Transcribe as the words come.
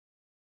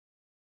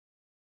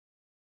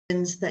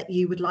that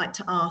you would like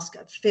to ask,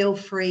 feel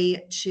free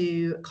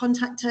to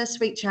contact us,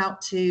 reach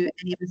out to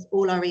any of us.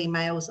 All our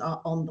emails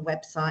are on the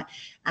website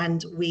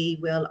and we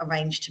will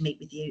arrange to meet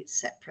with you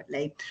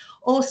separately.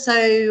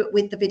 Also,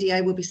 with the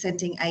video, we'll be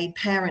sending a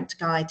parent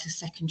guide to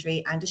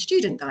secondary and a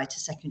student guide to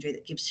secondary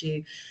that gives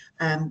you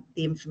the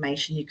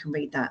information. You can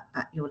read that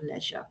at your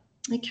leisure.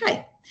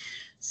 Okay,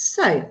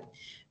 so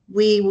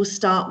we will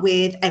start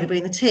with everybody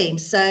in the team.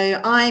 So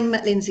I'm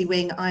Lindsay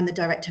Wing, I'm the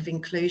Director of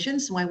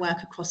Inclusion, so I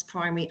work across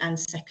primary and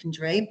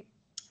secondary.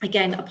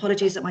 Again,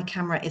 apologies that my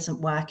camera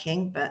isn't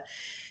working, but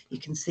you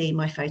can see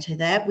my photo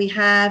there. We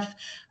have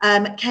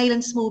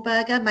Kaylin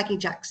Smallberger, Maggie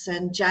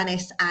Jackson,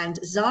 Janice and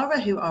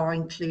Zara, who are our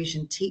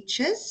inclusion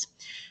teachers.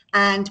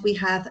 And we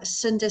have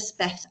Sundus,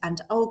 Beth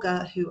and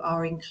Olga, who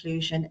are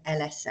inclusion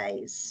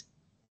LSAs.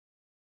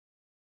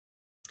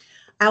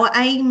 Our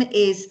aim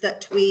is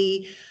that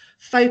we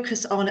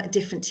focus on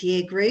different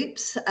year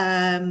groups.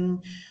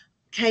 Kaylin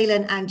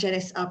and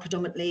Janice are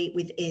predominantly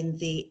within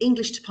the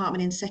English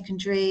department in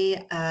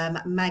secondary.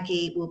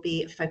 Maggie will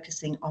be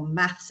focusing on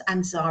maths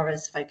and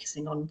Zara's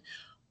focusing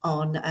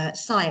on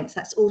science.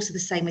 That's also the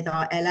same with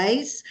our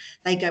LAs.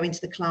 They go into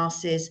the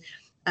classes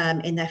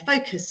in their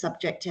focus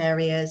subject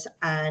areas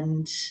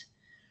and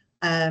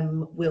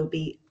will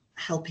be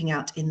helping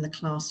out in the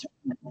classroom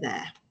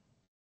there.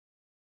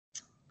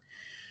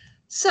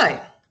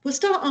 So we'll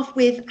start off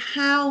with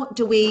how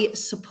do we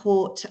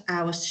support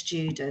our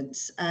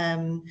students?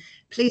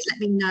 Please let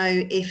me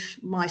know if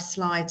my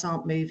slides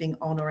aren't moving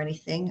on or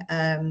anything.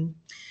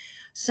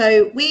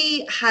 So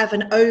we have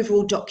an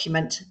overall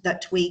document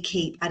that we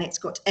keep and it's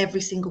got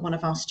every single one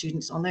of our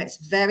students on there.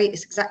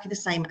 It's exactly the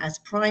same as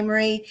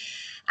primary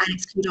and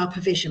it's called our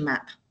provision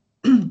map.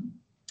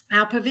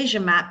 Our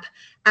provision map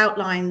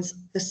outlines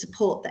the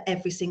support that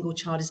every single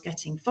child is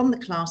getting from the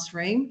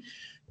classroom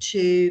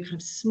to kind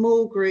of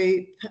small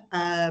group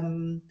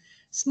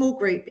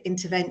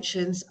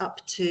interventions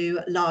up to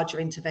larger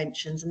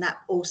interventions, and that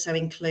also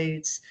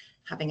includes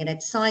having an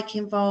ed psych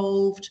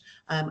involved,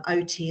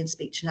 OT and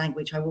speech and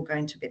language. I will go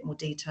into a bit more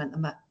detail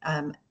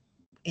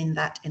in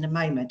that in a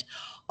moment.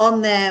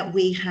 On there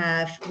we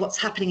have what's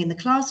happening in the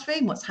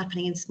classroom, what's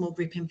happening in small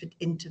group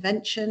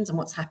interventions, and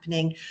what's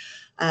happening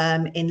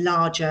in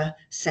larger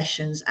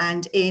sessions.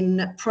 And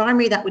in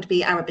primary that would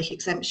be Arabic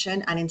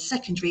exemption, and in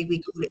secondary we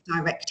call it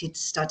directed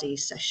study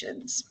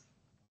sessions.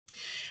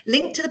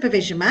 Linked to the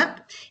provision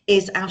map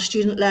is our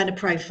student learner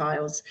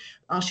profiles.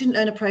 Our student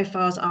learner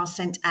profiles are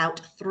sent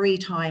out 3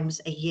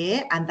 times a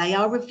year and they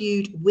are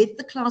reviewed with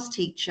the class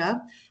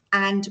teacher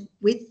and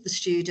with the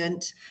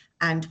student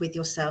and with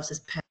yourselves as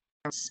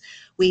parents.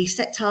 We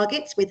set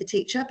targets with the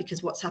teacher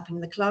because what's happening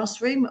in the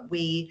classroom,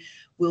 we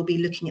will be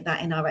looking at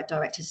that in our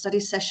directed study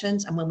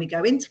sessions, and when we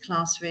go into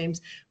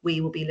classrooms we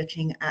will be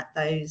looking at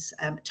those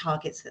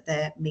targets that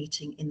they're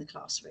meeting in the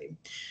classroom.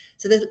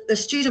 So the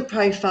student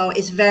profile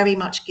is very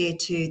much geared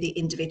to the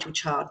individual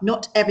child.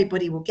 Not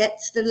everybody will get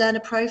the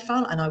learner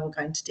profile, and I will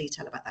go into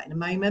detail about that in a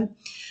moment.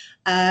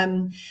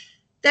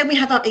 Then we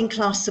have our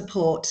in-class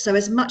support. So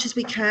as much as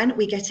we can,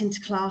 we get into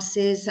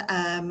classes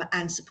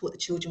and support the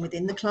children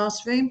within the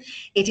classroom.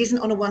 It isn't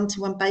on a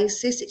one-to-one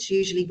basis. It's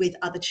usually with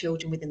other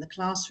children within the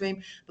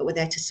classroom, but we're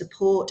there to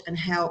support and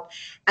help.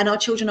 And our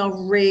children are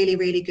really,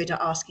 really good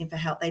at asking for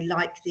help. They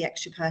like the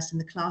extra person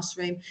in the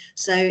classroom.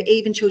 So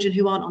even children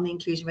who aren't on the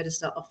inclusion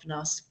register often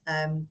ask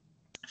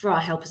for our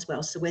help as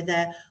well. So we're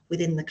there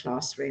within the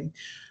classroom.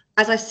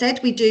 As I said,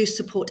 we do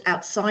support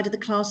outside of the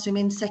classroom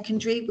in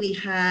secondary. We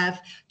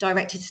have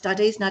directed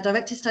studies. Now,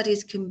 directed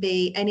studies can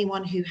be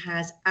anyone who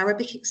has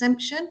Arabic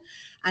exemption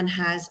and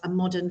has a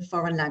modern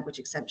foreign language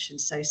exemption,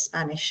 so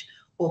Spanish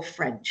or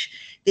French.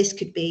 This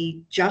could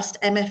be just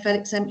MFL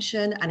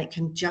exemption and it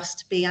can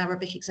just be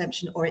Arabic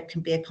exemption, or it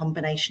can be a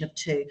combination of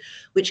 2,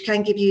 which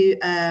can give you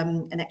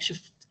an extra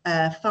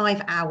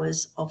 5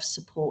 hours of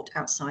support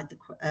outside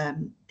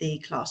the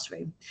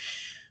classroom.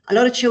 A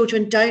lot of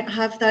children don't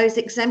have those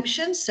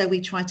exemptions, so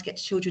we try to get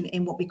children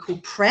in what we call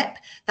prep.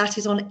 That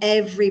is on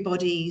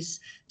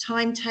everybody's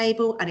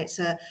timetable, and it's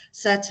a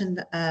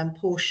certain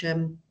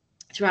portion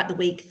throughout the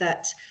week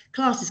that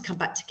classes come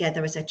back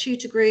together as their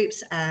tutor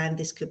groups, and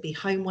this could be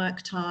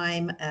homework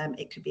time,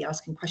 it could be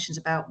asking questions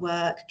about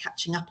work,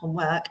 catching up on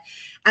work,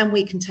 and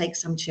we can take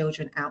some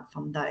children out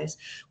from those.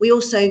 We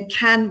also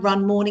can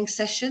run morning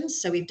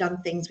sessions, so we've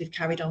done things, we've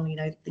carried on,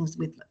 things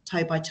with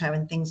toe by toe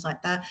and things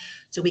like that,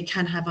 so we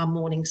can have our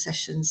morning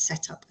sessions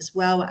set up as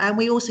well. And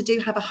we also do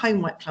have a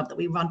homework club that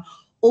we run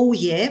all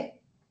year,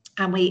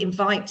 and we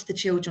invite the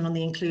children on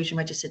the inclusion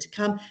register to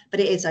come,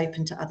 but it is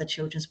open to other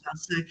children as well.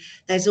 So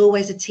there's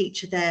always a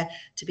teacher there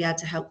to be able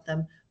to help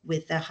them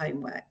with their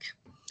homework.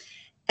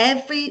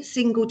 Every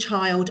single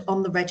child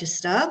on the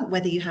register,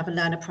 whether you have a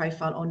learner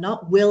profile or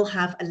not, will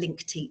have a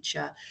link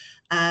teacher.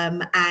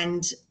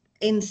 And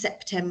in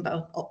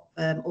September,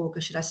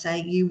 August, should I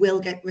say, you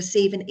will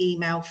receive an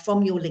email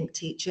from your link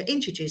teacher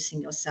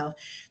introducing yourself.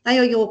 They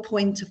are your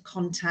point of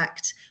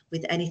contact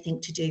with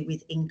anything to do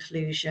with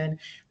inclusion.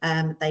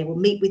 They will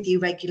meet with you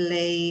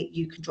regularly.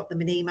 You can drop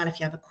them an email if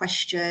you have a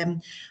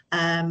question,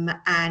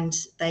 and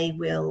they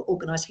will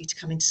organise for you to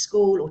come into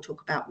school or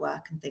talk about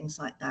work and things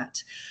like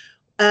that.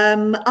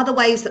 Other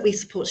ways that we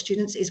support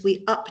students is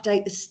we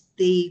update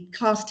the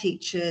class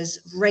teachers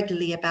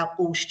regularly about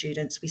all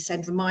students. We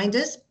send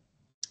reminders.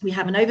 We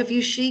have an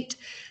overview sheet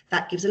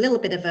that gives a little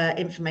bit of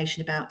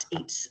information about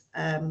each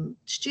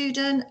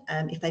student.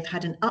 If they've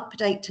had an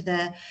update to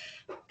their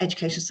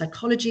educational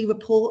psychology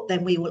report,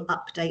 then we will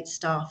update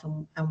staff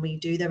and we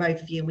do their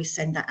overview and we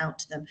send that out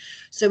to them.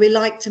 So we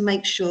like to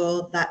make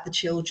sure that the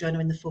children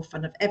are in the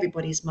forefront of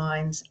everybody's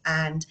minds,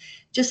 and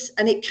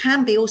it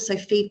can be also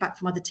feedback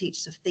from other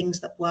teachers of things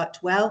that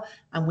worked well,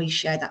 and we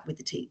share that with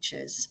the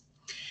teachers.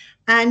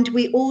 And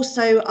we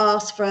also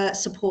ask for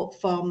support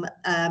from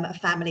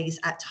families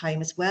at home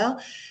as well.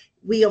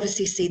 We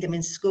obviously see them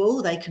in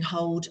school. They can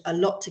hold a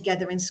lot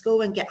together in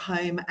school and get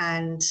home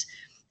and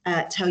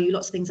tell you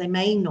lots of things they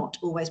may not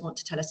always want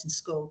to tell us in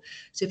school.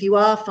 So if you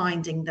are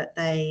finding that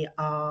they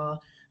are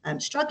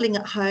struggling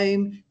at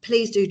home,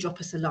 please do drop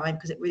us a line,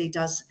 because it really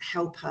does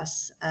help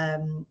us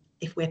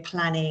if we're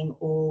planning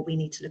or we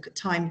need to look at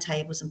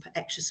timetables and put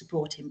extra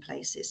support in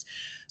places.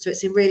 So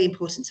it's really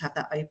important to have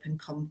that open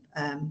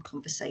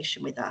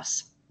conversation with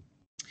us.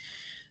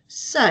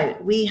 So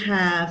we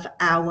have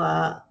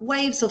our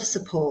waves of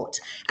support,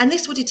 and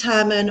this will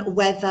determine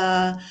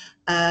whether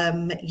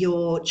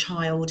your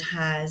child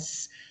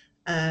has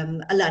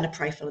a learner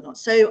profile or not.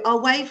 So our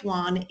wave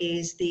one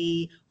is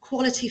the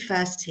quality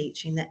first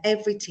teaching that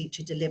every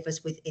teacher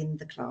delivers within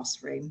the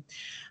classroom.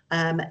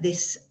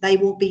 They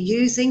will be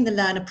using the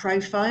learner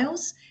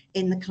profiles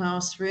in the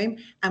classroom,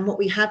 and what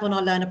we have on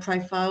our learner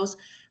profiles,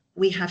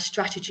 we have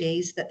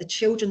strategies that the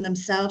children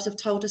themselves have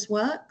told us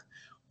work,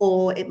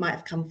 or it might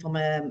have come from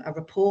a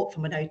report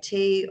from an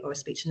OT or a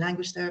speech and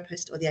language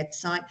therapist or the Ed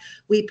Psych.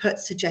 We put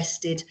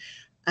suggested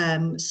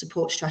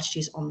support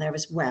strategies on there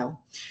as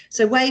well.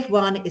 So wave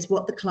one is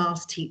what the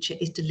class teacher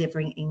is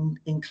delivering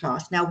in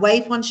class. Now,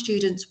 wave one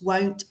students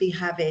won't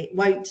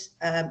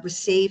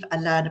receive a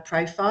learner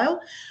profile,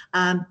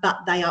 but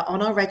they are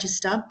on our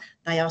register.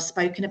 They are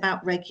spoken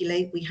about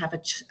regularly. We have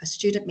a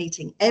student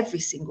meeting every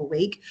single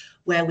week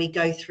where we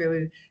go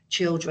through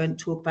children,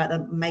 talk about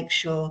them, make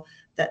sure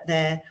that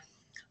they're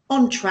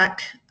on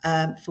track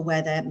for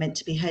where they're meant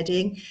to be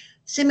heading.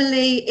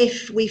 Similarly,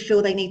 if we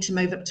feel they need to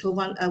move up to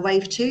a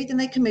wave two, then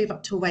they can move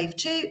up to a wave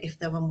two. If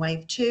they're on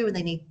wave two and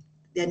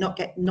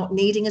they're not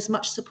needing as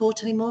much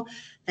support anymore,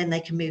 then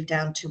they can move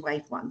down to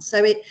wave one.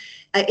 So it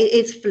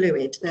is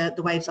fluid.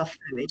 The waves are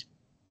fluid.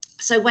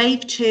 So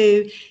wave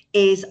two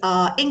is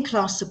our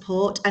in-class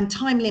support and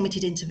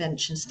time-limited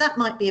intervention. So that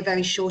might be a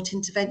very short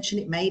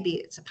intervention.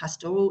 It's a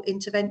pastoral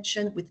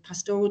intervention with the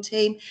pastoral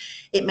team.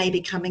 It may be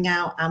coming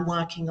out and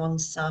working on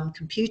some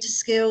computer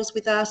skills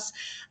with us.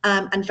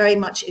 And very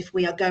much if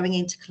we are going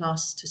into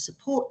class to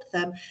support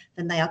them,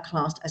 then they are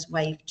classed as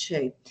wave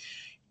two.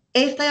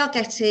 If they are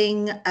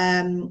getting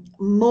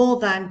more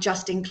than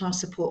just in-class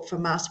support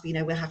from us,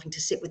 we're having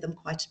to sit with them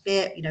quite a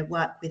bit,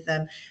 work with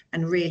them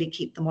and really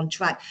keep them on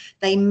track,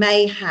 they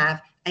may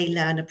have a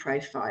learner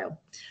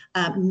profile.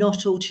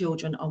 Not all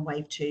children on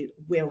wave two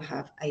will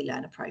have a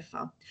learner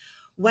profile.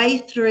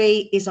 Wave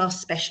three is our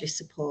specialist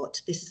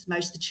support. This is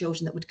most of the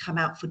children that would come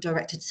out for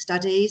directed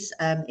studies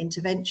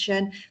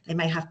intervention. They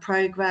may have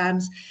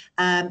programs.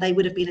 They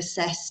would have been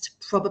assessed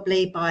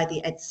probably by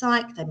the Ed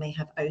Psych. They may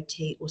have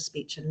OT or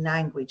speech and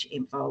language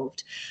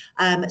involved.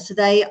 So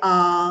they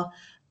are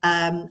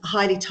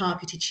highly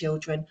targeted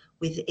children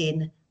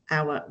within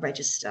our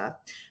register.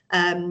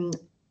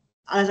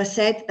 As I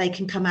said, they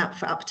can come out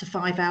for up to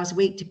 5 hours a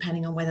week,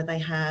 depending on whether they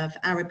have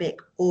Arabic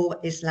or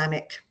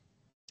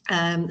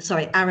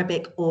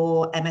Arabic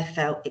or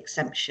MFL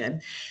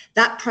exemption.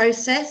 That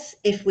process,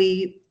 if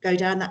we go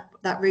down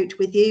that route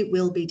with you,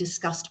 will be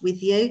discussed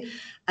with you,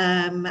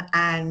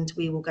 and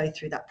we will go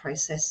through that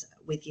process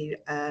with you,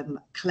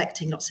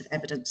 collecting lots of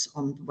evidence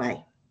on the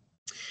way.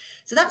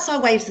 So that's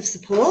our waves of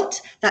support.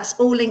 That's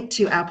all linked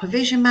to our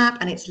provision map,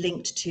 and it's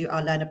linked to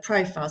our learner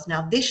profiles.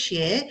 Now this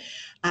year,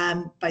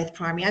 both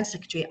primary and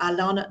secondary, our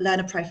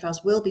learner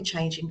profiles will be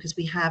changing because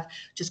we have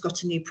just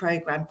got a new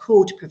program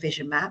called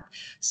Provision Map.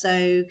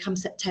 So come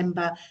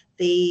September,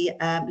 the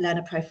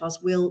learner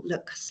profiles will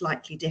look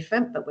slightly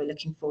different, but we're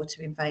looking forward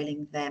to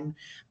unveiling them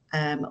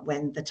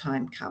when the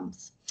time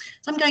comes.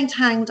 So I'm going to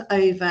hand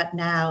over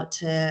now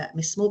to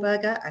Miss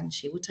Smallberger, and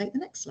she will take the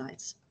next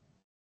slides.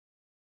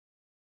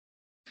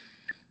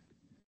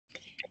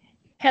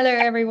 Hello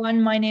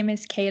everyone, my name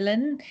is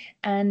Kaylin,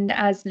 and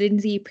as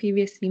Lindsay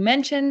previously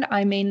mentioned,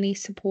 I mainly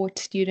support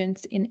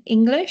students in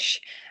English.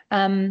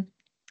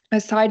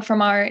 Aside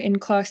from our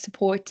in-class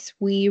supports,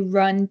 we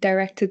run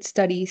directed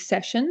studies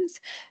sessions.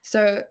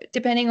 So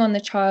depending on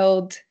the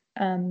child,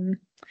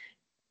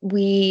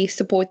 we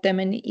support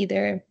them in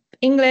either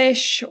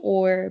English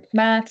or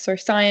maths or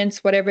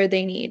science, whatever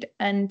they need.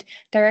 And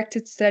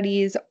directed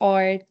studies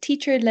are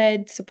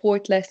teacher-led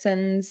support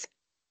lessons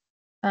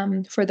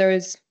for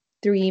those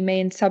three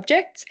main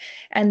subjects,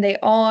 and they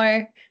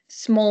are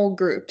small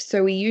groups.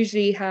 So we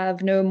usually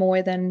have no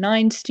more than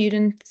 9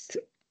 students,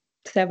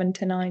 7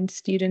 to 9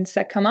 students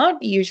that come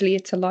out. Usually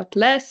it's a lot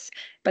less,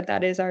 but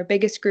that is our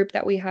biggest group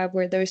that we have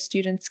where those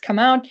students come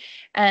out,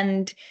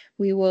 and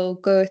we will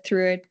go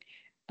through it,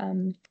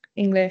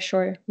 English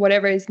or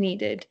whatever is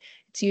needed.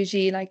 It's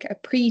usually like a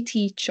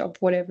pre-teach of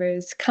whatever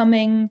is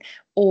coming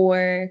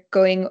or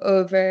going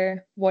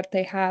over what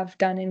they have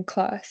done in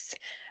class.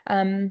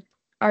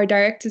 Our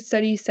directed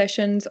study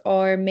sessions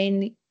are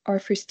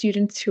for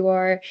students who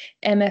are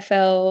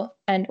MFL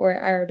and or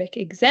Arabic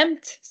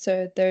exempt.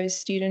 So those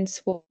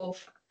students will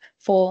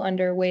fall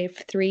under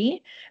wave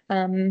 3.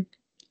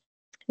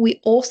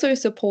 We also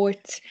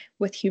support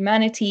with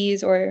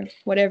humanities or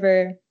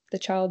whatever the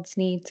child's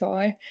needs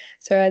are.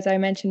 So as I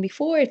mentioned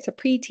before, it's a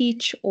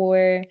pre-teach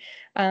or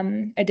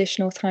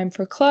additional time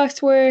for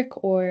classwork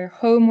or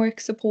homework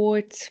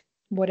support,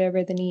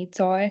 whatever the needs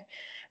are.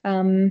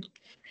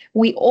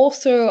 We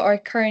also are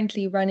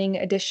currently running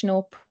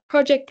additional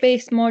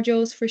project-based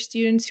modules for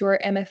students who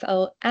are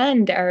MFL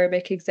and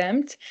Arabic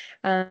exempt.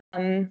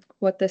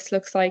 What this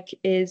looks like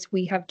is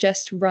we have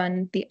just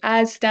run the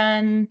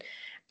ASDAN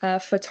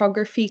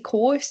photography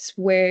course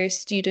where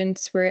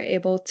students were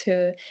able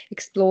to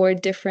explore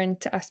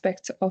different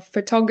aspects of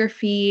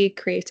photography,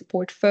 create a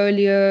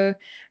portfolio.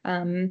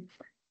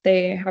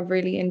 They have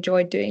really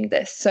enjoyed doing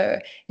this. So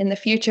in the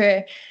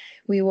future,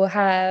 we will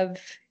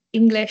have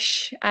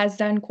English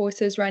ASDAN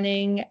courses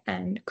running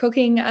and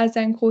cooking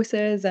ASDAN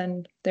courses,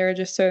 and there are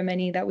just so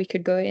many that we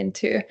could go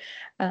into.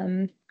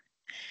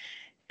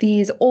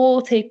 These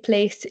all take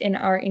place in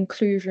our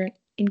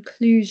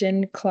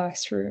inclusion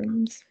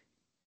classrooms.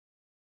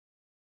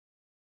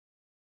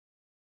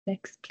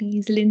 Next,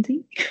 please,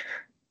 Lindsay.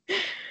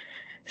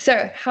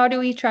 So how do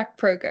we track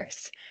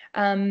progress?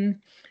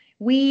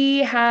 We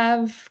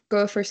have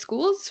Go for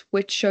Schools,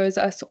 which shows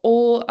us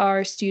all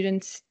our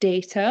students'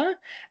 data.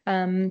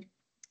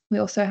 We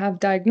also have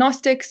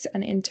diagnostics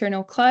and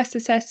internal class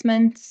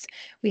assessments.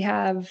 We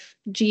have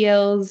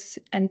GLs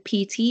and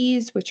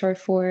PTs, which are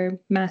for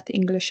math,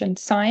 English, and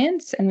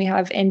science. And we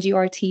have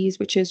NGRTs,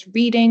 which is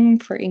reading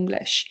for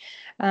English.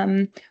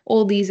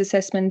 All these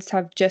assessments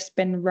have just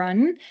been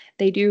run.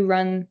 They do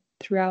run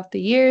throughout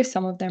the year,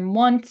 some of them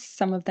once,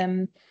 some of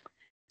them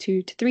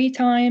 2 to 3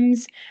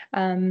 times.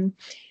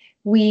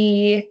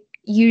 We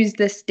use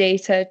this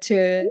data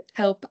to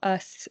help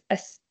us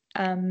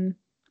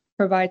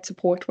provide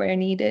support where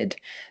needed.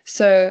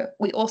 So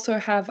we also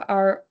have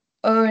our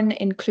own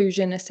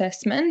inclusion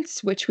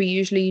assessments, which we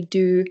usually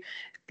do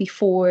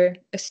before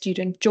a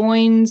student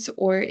joins,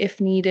 or if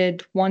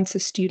needed, once a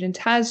student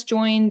has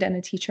joined and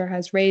a teacher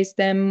has raised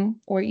them,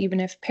 or even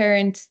if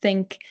parents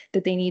think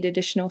that they need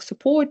additional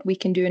support, we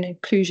can do an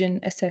inclusion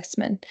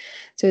assessment.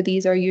 So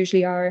these are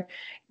usually our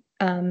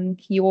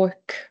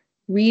York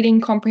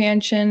reading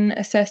comprehension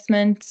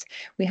assessments.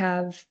 We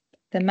have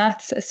the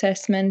maths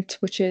assessment,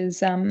 which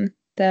is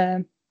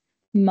the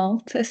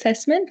MALT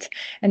assessment,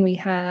 and we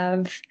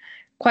have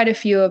quite a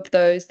few of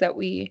those that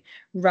we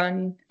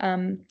run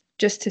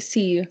just to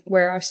see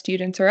where our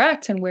students are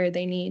at and where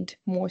they need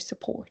more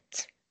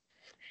support.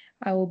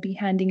 I will be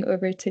handing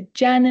over to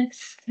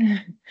Janice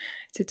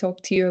to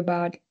talk to you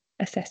about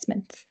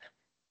assessments.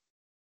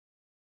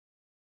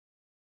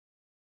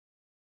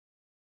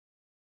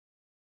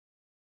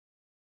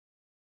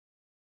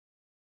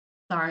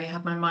 Sorry, I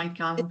have my mic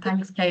on.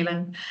 Thanks,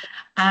 Kaylin.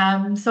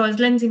 So as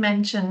Lindsay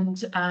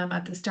mentioned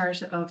at the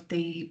start of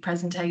the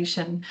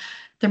presentation,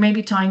 there may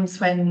be times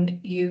when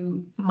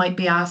you might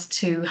be asked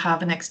to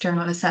have an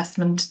external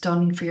assessment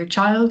done for your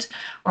child,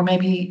 or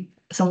maybe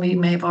somebody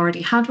may have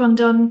already had one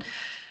done.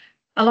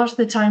 A lot of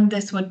the time,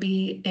 this would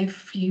be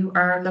if you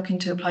are looking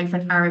to apply for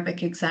an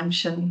Arabic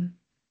exemption.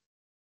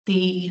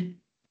 The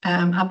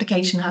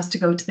application has to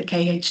go to the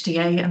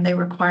KHDA and they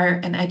require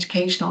an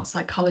educational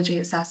psychology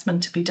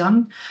assessment to be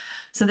done.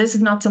 So this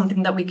is not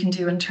something that we can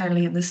do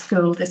internally in the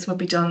school. This would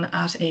be done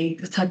at a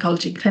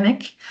psychology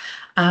clinic.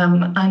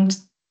 And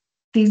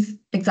these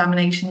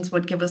examinations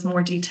would give us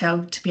more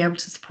detail to be able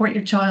to support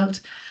your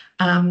child,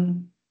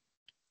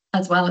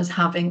 as well as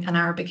having an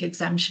Arabic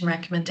exemption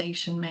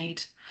recommendation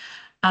made.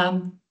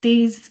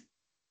 These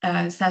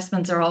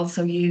assessments are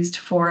also used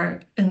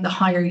for in the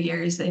higher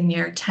years, in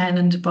year 10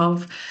 and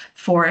above,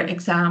 for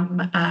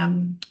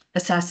exam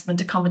assessment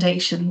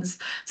accommodations.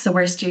 So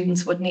where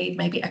students would need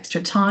maybe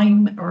extra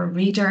time or a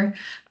reader,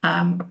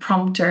 a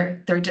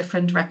prompter, there are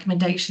different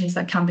recommendations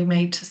that can be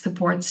made to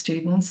support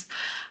students.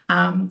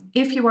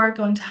 If you are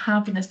going to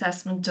have an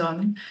assessment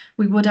done,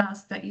 we would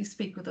ask that you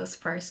speak with us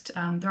first.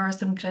 There are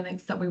some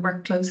clinics that we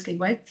work closely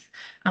with,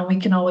 and we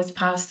can always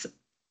pass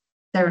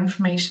their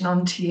information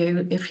on to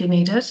you if you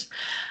need it.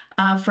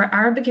 For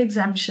Arabic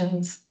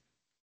exemptions,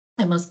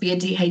 It must be a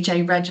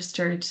DHA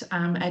registered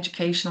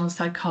educational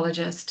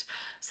psychologist.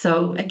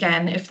 So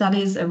again, if that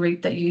is a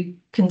route that you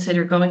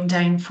consider going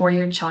down for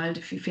your child,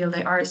 if you feel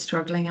they are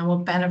struggling and will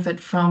benefit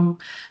from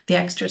the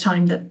extra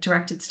time that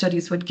directed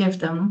studies would give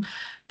them,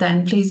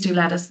 then please do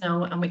let us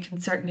know, and we can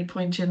certainly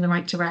point you in the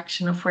right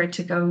direction of where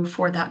to go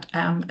for that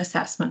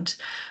assessment.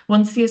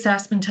 Once the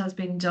assessment has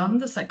been done,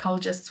 the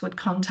psychologists would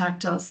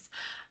contact us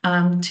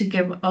to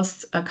give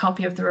us a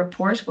copy of the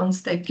report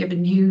once they've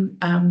given you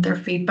their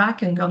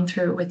feedback and gone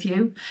through it with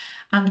you.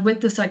 And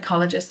with the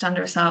psychologist and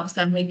ourselves,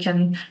 then we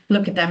can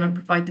look at them and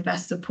provide the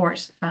best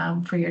support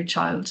for your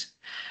child.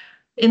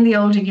 In the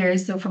older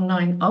years, so from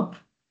year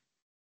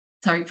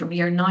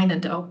 9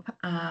 and up,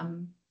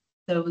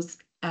 those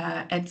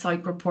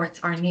EdPsych reports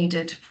are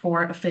needed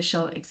for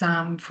official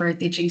exam for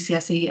the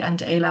GCSE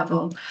and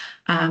A-level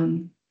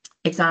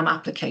exam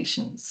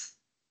applications.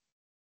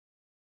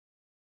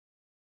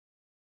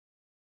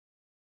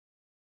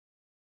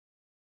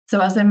 So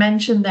as I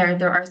mentioned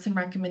there are some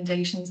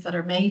recommendations that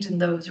are made in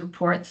those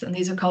reports, and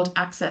these are called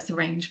access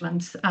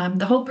arrangements.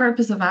 The whole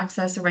purpose of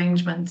access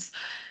arrangements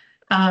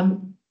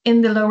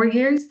in the lower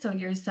years, so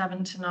years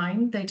 7 to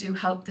 9, they do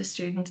help the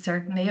students.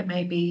 Certainly, it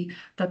may be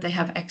that they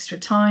have extra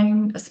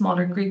time, a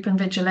smaller group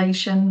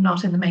invigilation,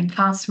 not in the main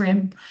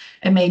classroom.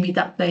 It may be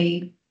that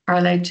they are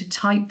allowed to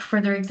type for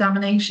their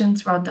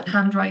examinations rather than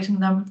handwriting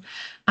them.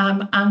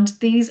 And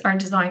these are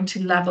designed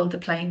to level the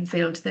playing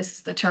field. This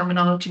is the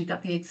terminology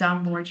that the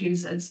exam board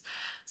uses.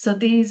 So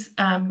these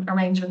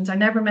arrangements are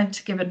never meant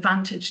to give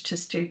advantage to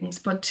students,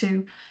 but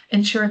to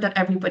ensure that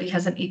everybody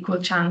has an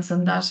equal chance,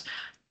 and that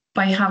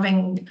by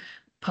having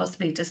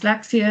possibly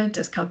dyslexia,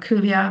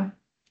 dyscalculia,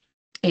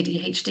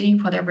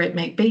 ADHD, whatever it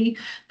may be,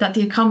 that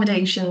the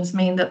accommodations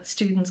mean that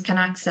students can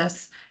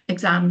access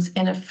exams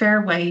in a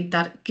fair way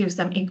that gives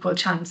them equal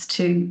chance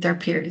to their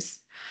peers.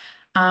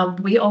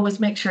 We always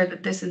make sure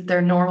that this is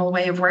their normal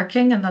way of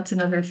working, and that's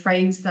another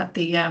phrase that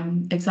the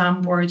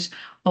exam board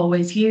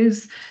always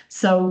use.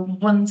 So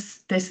once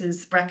this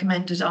is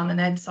recommended on an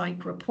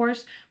EdPsych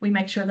report, we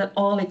make sure that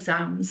all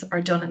exams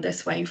are done in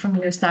this way from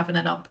year 7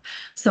 and up.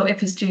 So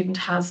if a student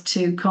has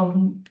to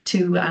come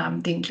to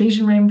the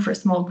inclusion room for a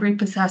small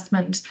group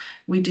assessment,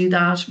 we do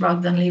that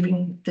rather than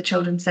leaving the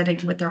children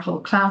sitting with their whole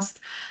class.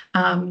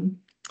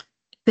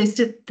 They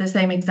sit the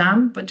same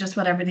exam, but just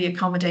whatever the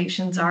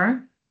accommodations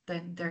are,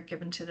 then they're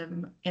given to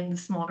them in the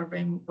smaller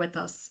room with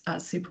us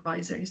as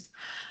supervisors.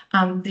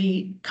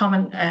 The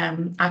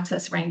common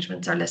access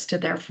arrangements are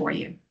listed there for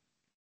you.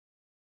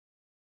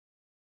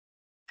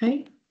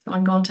 Okay, so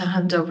I'm going to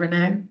hand over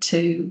now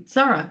to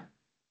Zara.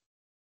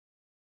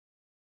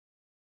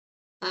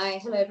 Hi,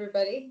 hello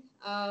everybody.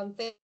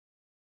 Thank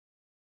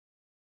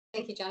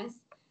you, Janice.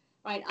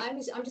 Right, I'm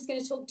just going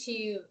to talk to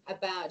you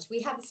about, we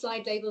have the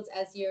slide labeled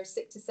as year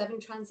 6 to 7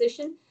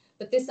 transition,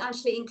 but this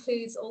actually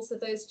includes also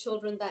those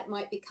children that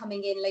might be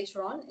coming in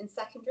later on in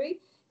secondary,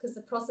 because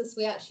the process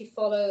we actually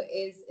follow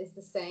is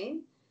the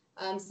same.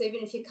 So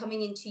even if you're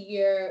coming into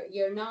year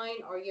 9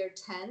 or year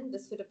 10,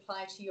 this would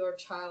apply to your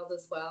child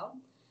as well.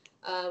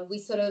 We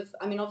sort of,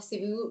 I mean,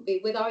 obviously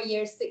with our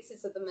year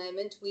 6s at the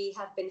moment, we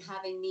have been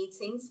having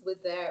meetings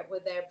with their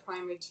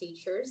primary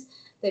teachers.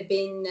 They've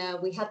been,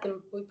 we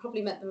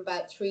probably met them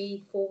about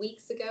 3-4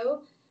 weeks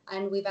ago,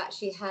 and we've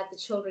actually had the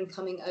children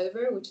coming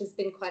over, which has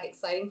been quite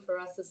exciting for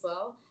us as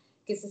well.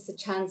 Gives us a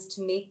chance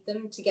to meet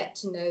them, to get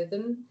to know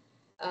them.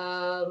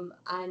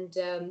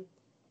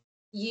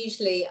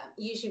 Usually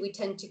we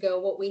tend to go,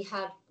 what we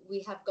have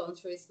gone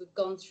through is we've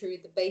gone through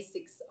the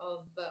basics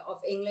of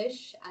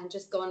English and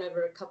just gone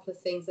over a couple of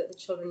things that the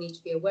children need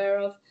to be aware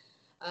of.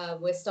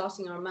 We're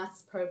starting our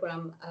maths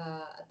program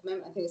at the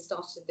moment. I think we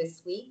started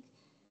this week,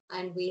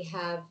 and we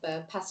have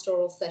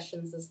pastoral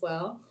sessions as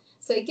well.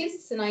 So it gives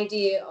us an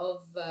idea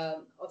of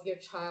your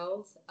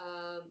child,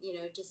 you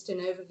know, just an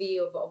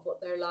overview of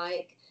what they're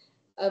like.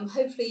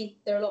 Hopefully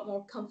they're a lot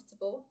more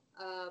comfortable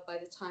by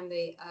the time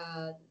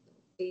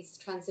these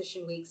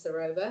transition weeks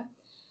are over.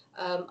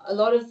 A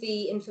lot of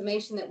the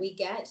information that we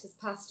get is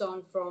passed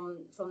on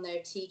from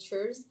their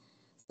teachers.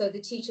 So the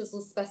teachers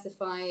will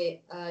specify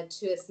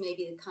to us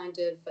maybe the kind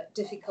of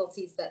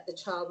difficulties that the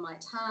child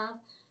might have,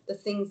 the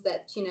things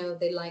that, you know,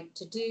 they like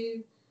to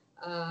do,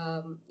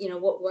 you know,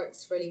 what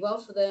works really well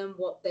for them,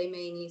 what they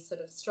may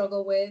sort of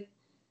struggle with,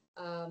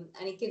 and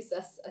it gives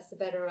us a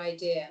better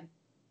idea.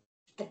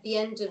 At the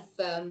end of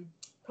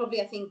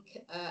probably, I think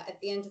at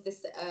the end of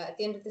this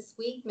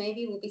week,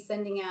 maybe we'll be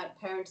sending out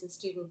parent and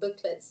student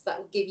booklets that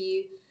will give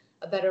you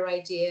a better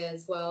idea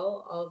as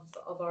well of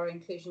our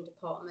inclusion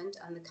department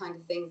and the kind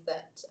of things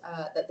that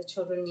the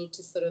children need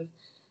to sort of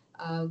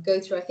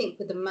go through. I think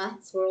with the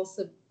maths, we'll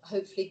also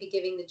hopefully be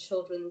giving the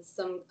children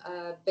some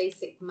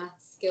basic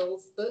math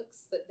skills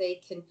books that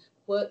they can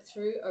work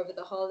through over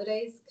the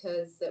holidays,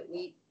 because it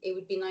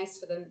would be nice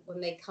for them when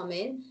they come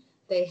in.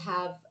 They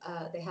have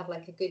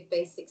like a good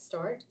basic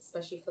start,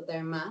 especially for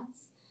their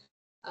maths.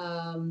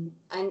 And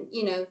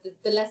you know,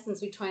 the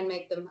lessons, we try and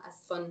make them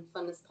as fun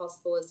as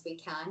possible as we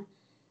can.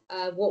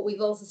 What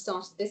we've also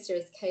started this year,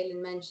 as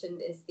Kaylin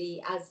mentioned, is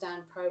the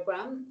ASDAN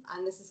program,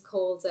 and this is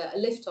called a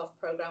lift-off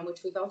program,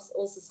 which we've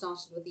also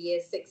started with the Year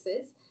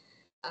 6s,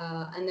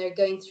 and they're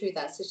going through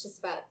that. So it's just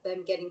about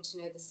them getting to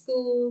know the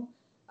school,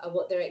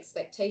 what their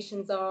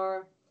expectations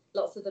are.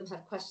 Lots of them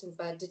have questions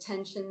about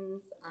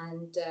detentions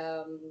and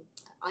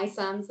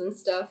ISAMs and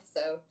stuff.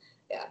 So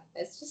yeah,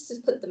 it's just to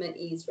put them at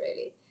ease,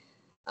 really.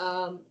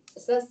 So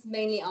that's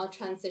mainly our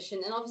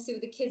transition. And obviously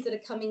with the kids that are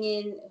coming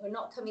in, who are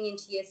not coming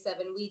into Year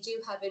 7, we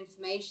do have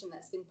information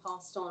that's been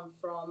passed on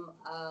from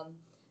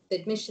the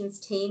admissions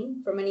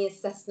team, from any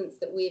assessments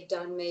that we have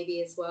done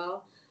maybe as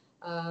well.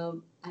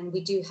 And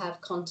we do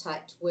have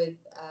contact with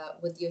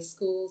your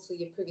schools, with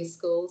your previous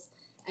schools,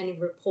 any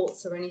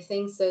reports or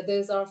anything. So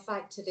those are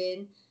factored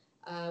in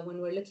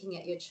when we're looking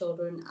at your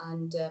children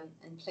and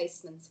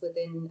placements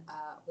within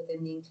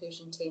the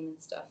inclusion team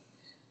and stuff.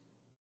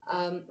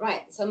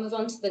 Right, so I'll move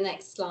on to the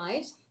next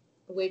slide,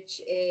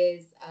 which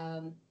is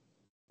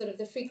sort of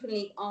the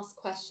frequently asked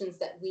questions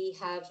that we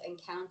have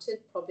encountered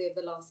probably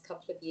over the last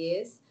couple of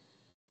years,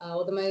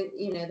 or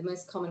the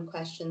most common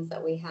questions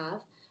that we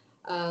have.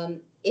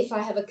 If I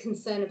have a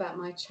concern about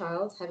my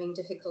child having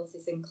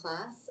difficulties in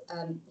class,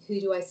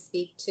 who do I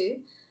speak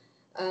to?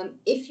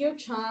 If your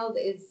child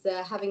is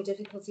having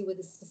difficulty with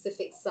a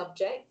specific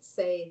subject,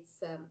 say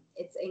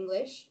it's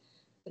English,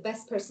 the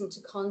best person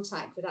to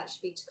contact would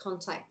actually be to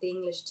contact the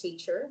English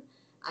teacher,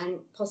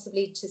 and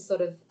possibly to sort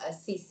of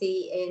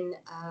CC in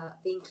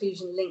the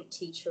Inclusion Link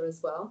teacher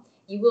as well.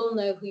 You will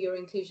know who your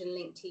Inclusion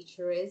Link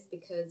teacher is,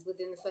 because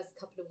within the first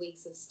couple of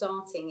weeks of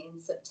starting in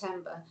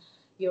September,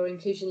 your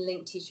Inclusion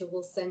Link teacher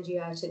will send you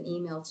out an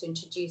email to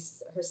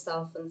introduce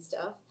herself and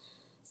stuff.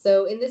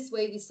 So in this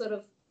way, we sort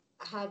of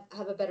have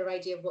a better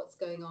idea of what's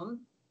going on.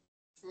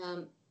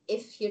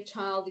 If you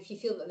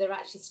feel that they're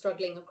actually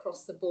struggling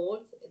across the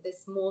board,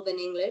 there's more than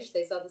English,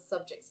 there's other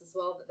subjects as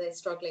well that they're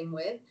struggling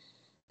with,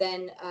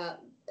 then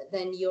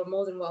you're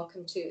more than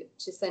welcome to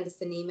send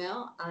us an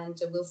email,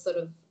 and we'll sort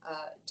of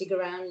dig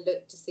around,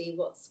 look to see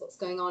what's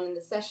going on in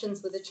the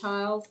sessions with the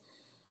child.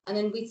 And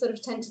then we sort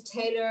of tend to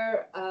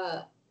tailor,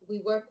 we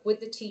work with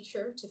the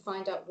teacher to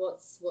find out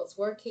what's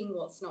working,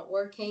 what's not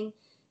working.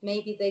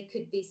 Maybe they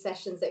could be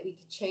sessions that we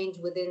could change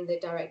within the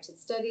directed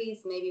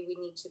studies. Maybe we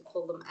need to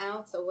pull them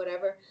out or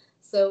whatever.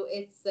 So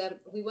it's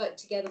we work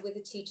together with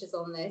the teachers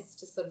on this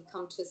to sort of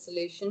come to a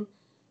solution,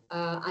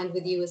 and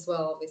with you as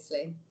well,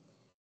 obviously.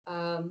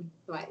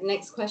 Right,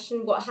 next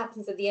question. What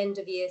happens at the end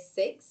of Year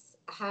 6?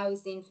 How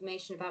is the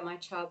information about my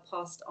child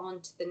passed on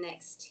to the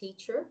next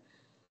teacher?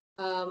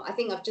 I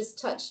think I've just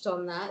touched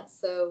on that.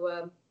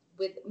 So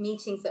with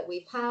meetings that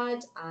we've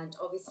had, and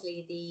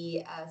obviously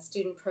the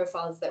student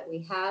profiles that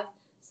we have,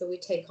 so we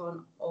take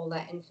on all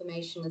that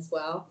information as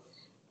well.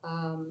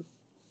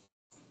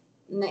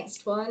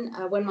 Next one,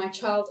 will my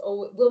child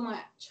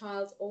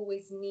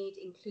always need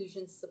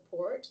inclusion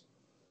support?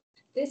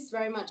 This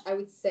very much, I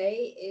would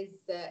say,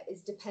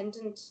 is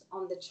dependent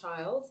on the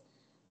child.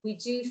 We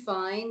do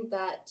find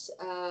that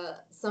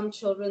some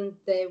children,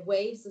 their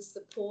waves of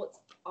support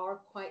are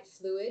quite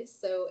fluid,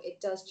 so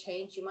it does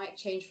change. You might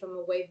change from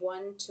a wave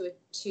 1 to a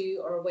 2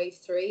 or a wave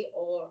 3,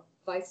 or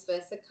vice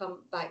versa,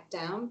 come back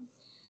down.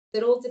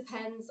 It all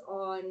depends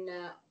on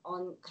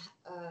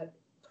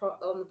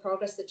the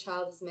progress the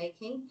child is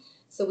making.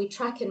 So we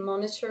track and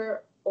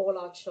monitor all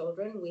our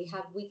children. We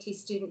have weekly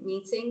student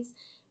meetings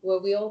where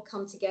we all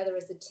come together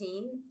as a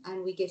team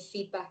and we give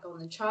feedback on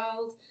the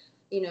child.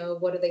 You know,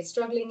 what are they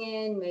struggling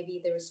in? Maybe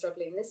they were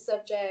struggling in this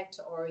subject,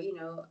 or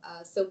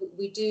so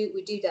we do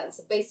that.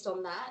 So based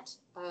on that,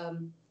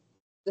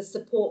 the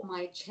support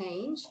might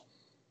change.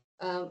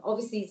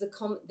 Obviously,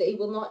 they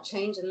will not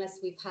change unless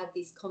we've had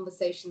these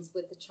conversations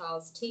with the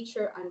child's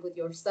teacher and with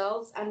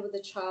yourselves and with the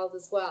child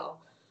as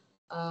well.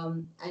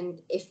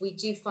 And if we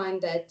do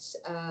find that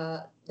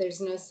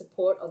there's no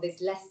support, or there's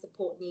less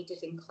support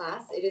needed in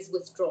class, it is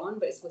withdrawn,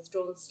 but it's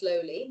withdrawn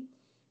slowly.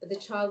 But the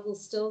child will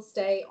still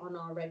stay on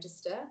our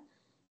register,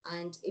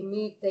 and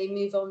they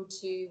move on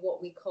to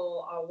what we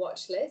call our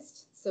watch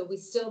list. So we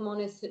still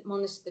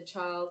monitor the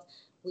child.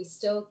 We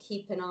still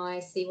keep an eye,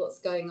 see what's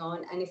going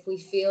on, and if we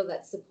feel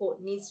that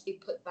support needs to be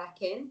put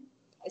back in,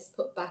 it's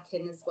put back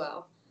in as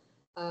well.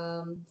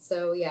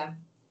 So yeah,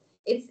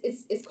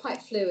 it's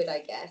quite fluid, I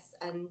guess,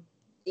 and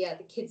yeah,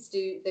 the kids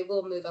they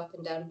will move up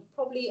and down.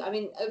 Probably, I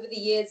mean, over the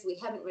years we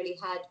haven't really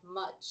had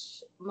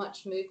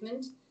much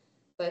movement,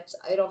 but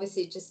it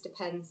obviously just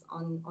depends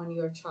on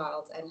your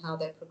child and how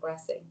they're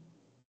progressing.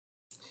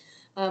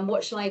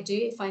 What shall I do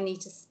if I need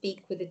to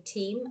speak with a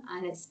team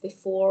and it's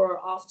before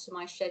or after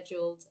my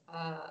scheduled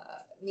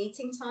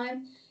meeting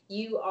time?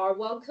 You are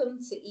welcome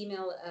to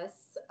email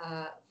us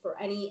for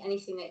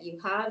anything that you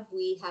have.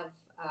 We have,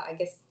 I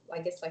guess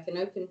like an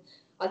open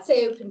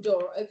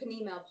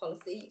email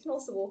policy. You can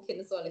also walk in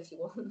as well if you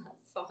want.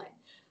 That's fine.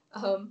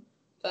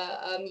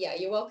 Yeah,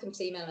 you're welcome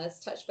to email us,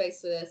 touch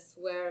base with us,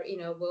 where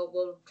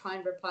we'll try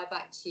and reply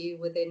back to you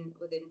within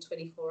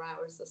 24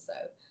 hours or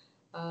so.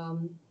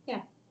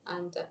 Yeah.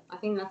 And I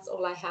think that's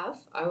all I have.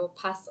 I will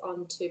pass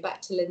on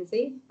back to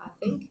Lindsay, I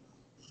think.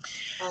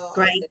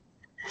 Great.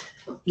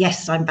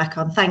 Yes, I'm back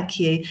on. Thank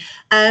you.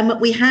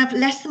 We have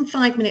less than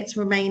 5 minutes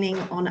remaining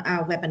on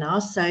our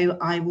webinar, so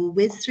I will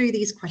whiz through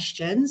these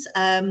questions.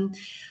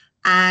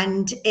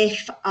 And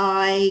if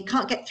I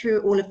can't get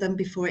through all of them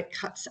before it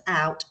cuts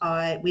out,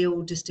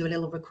 we'll just do a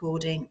little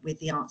recording with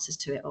the answers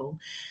to it all.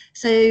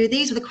 So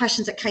these are the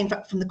questions that came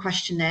back from the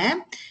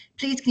questionnaire.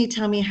 Please can you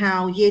tell me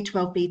how Year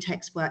 12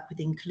 BTECs work with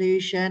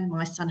inclusion?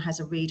 My son has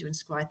a reader and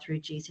scribe through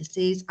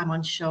GCSEs. I'm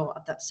unsure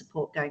of that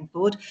support going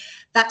forward.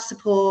 That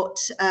support,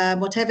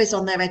 whatever's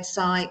on their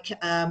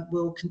EdPsych,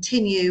 will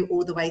continue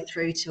all the way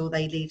through till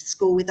they leave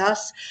school with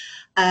us.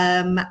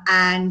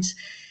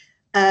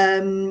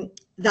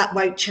 That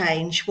won't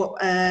change,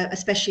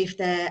 especially if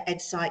their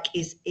EdPsych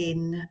is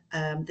in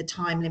the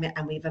time limit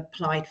and we've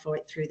applied for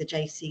it through the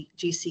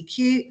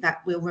GCQ,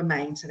 that will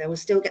remain. So they will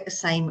still get the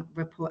same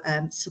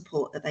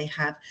support that they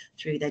have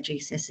through their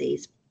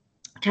GCSEs.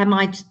 Can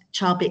my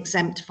child be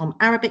exempt from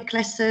Arabic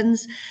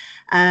lessons?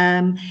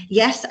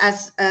 Yes,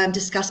 as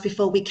discussed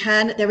before, we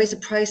can. There is a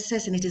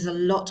process and it is a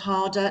lot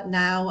harder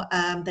now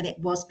than it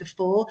was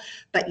before,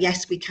 but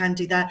yes, we can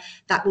do that.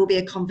 That will be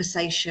a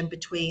conversation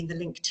between the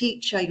LINC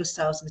teacher,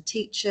 yourselves and the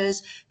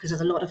teachers, because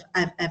there's a lot of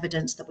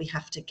evidence that we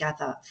have to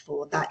gather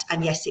for that.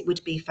 And yes, it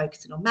would be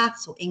focusing on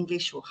maths or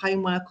English or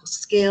homework or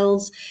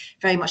skills.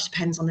 Very much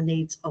depends on the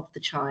needs of the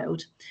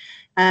child.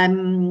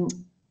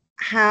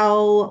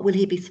 How will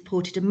he be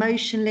supported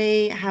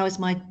emotionally? How is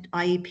my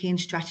IEP and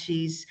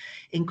strategies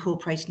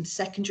incorporated into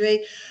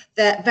secondary?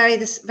 They're very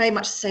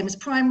much the same as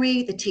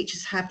primary. The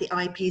teachers have the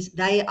IEPs.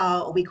 They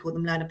are, or we call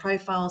them learner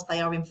profiles. They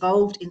are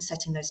involved in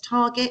setting those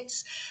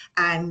targets.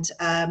 And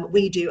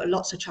we do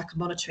lots of tracker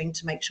monitoring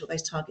to make sure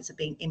those targets are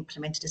being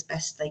implemented as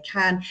best they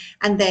can,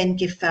 and then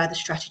give further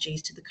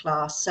strategies to the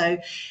class. So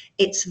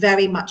it's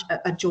very much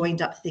a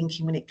joined up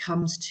thinking when it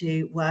comes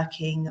to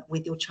working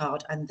with your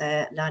child and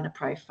their learner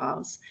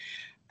profiles.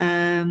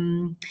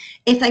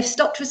 If they've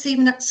stopped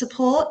receiving that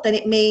support, then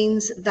it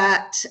means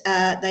that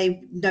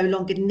they no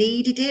longer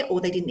needed it,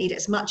 or they didn't need it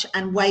as much,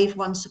 and wave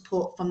one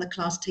support from the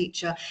class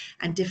teacher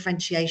and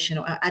differentiation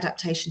or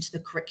adaptation to the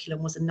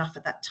curriculum was enough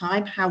at that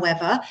time.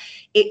 However,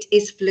 it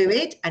is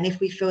fluid, and if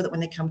we feel that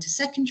when they come to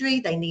secondary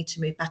they need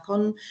to move back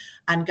on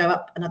and go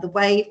up another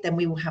wave, then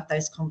we will have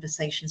those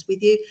conversations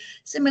with you.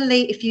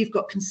 Similarly, if you've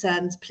got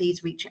concerns,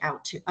 please reach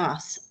out to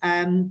us.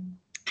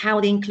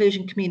 How the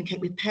inclusion communicate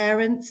with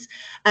parents.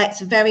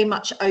 It's very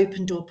much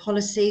open door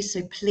policy,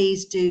 so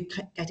please do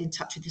get in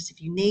touch with us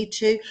if you need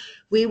to.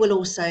 We will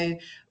also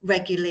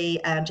regularly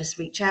just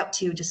reach out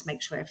to you and just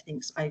make sure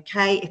everything's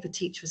okay. If a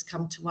teacher has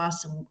come to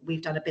us and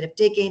we've done a bit of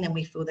digging and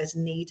we feel there's a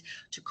need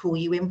to call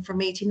you in for a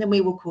meeting, then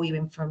we will call you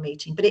in for a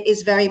meeting. But it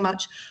is very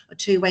much a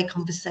two-way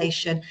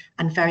conversation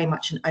and very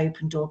much an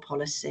open door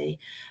policy.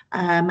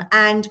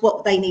 And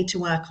what they need to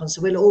work on.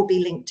 So we'll all be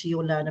linked to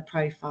your learner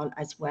profile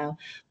as well.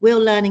 Will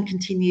learning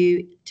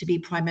continue to be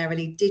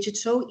primarily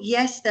digital?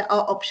 Yes, there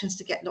are options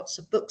to get lots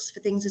of books for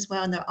things as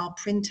well, and there are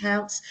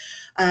printouts,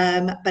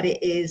 but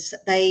it is,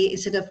 they,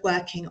 instead of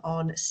working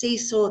on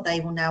Seesaw, they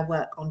will now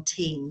work on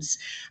Teams.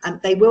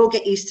 They will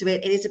get used to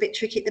it. It is a bit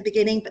tricky at the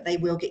beginning, but they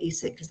will get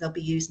used to it because they'll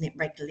be using it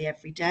regularly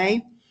every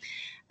day.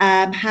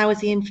 How is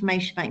the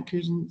information about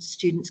inclusion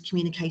students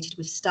communicated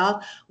with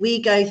staff? We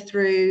go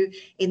through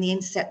in the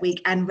Inset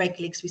Week and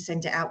regularly, because we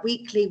send it out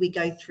weekly, we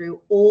go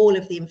through all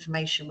of the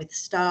information with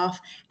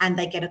staff and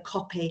they get a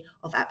copy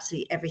of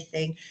absolutely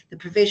everything. The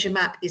provision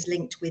map is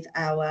linked with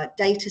our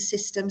data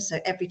system,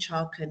 so every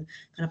child can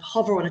kind of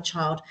hover on a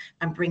child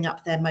and bring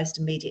up their most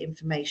immediate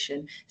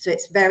information. So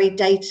it's very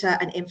data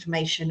and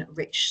information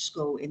rich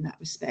school in that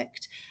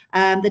respect.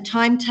 The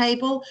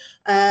timetable,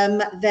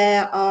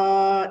 there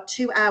are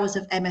 2 hours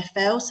of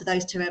MFL, so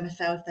those 2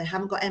 MFL, if they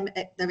haven't got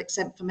they're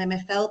exempt from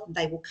MFL,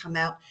 they will come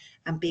out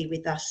and be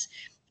with us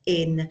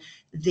in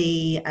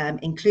the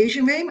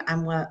inclusion room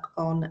and work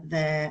on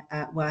their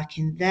work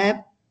in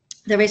there.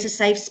 There is a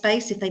safe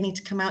space if they need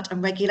to come out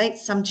and regulate.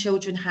 Some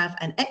children have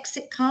an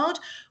exit card,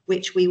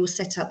 which we will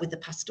set up with the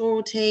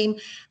pastoral team,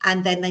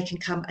 and then they can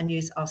come and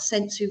use our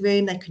sensory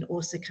room. They can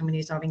also come and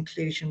use our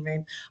inclusion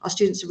room. Our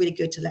students are really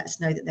good to let us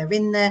know that they're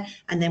in there,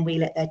 and then we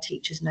let their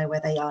teachers know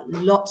where they are.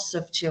 Lots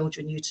of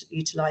children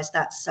utilise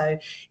that, so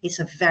it's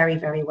a very,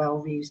 very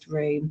well used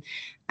room.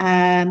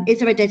 Is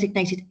there a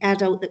designated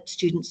adult that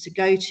students to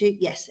go to?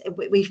 Yes,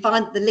 we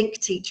find that the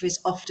LINC teacher is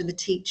often the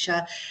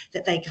teacher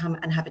that they come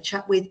and have a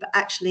chat with, but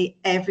actually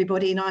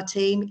everybody in our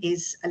team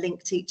is a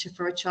LINC teacher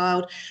for a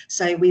child.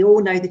 So we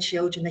all know the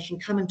children, they can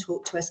come and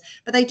talk to us,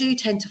 but they do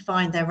tend to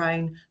find their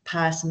own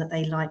person that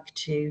they like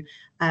to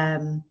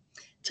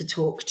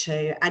talk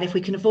to. And if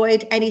we can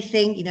avoid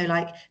anything, you know,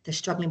 like they're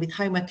struggling with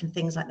homework and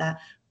things like that,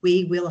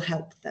 we will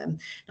help them.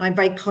 Now, I'm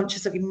very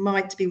conscious that we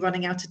might be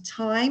running out of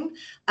time.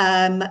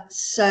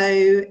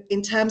 So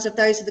in terms of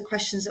those are the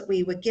questions that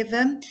we were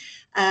given.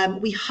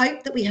 We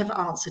hope that we have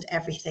answered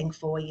everything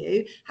for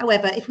you.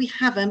 However, if we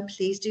haven't,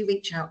 please do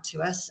reach out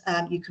to us.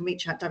 You can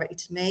reach out directly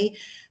to me,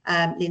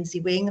 Lindsay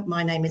Wing.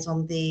 My name is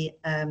on the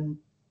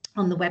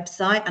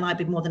website, and I'd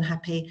be more than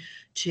happy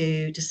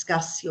to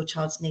discuss your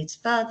child's needs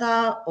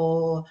further,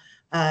 or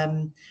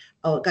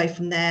or go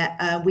from there.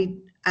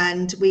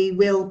 We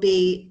will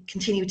be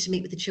continuing to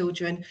meet with the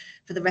children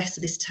for the rest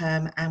of this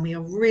term, and we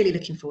are really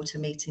looking forward to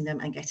meeting them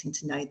and getting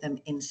to know them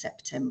in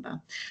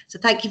September. So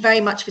thank you very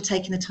much for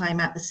taking the time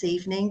out this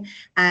evening,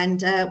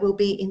 and we'll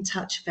be in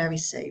touch very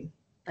soon.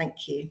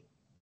 Thank you.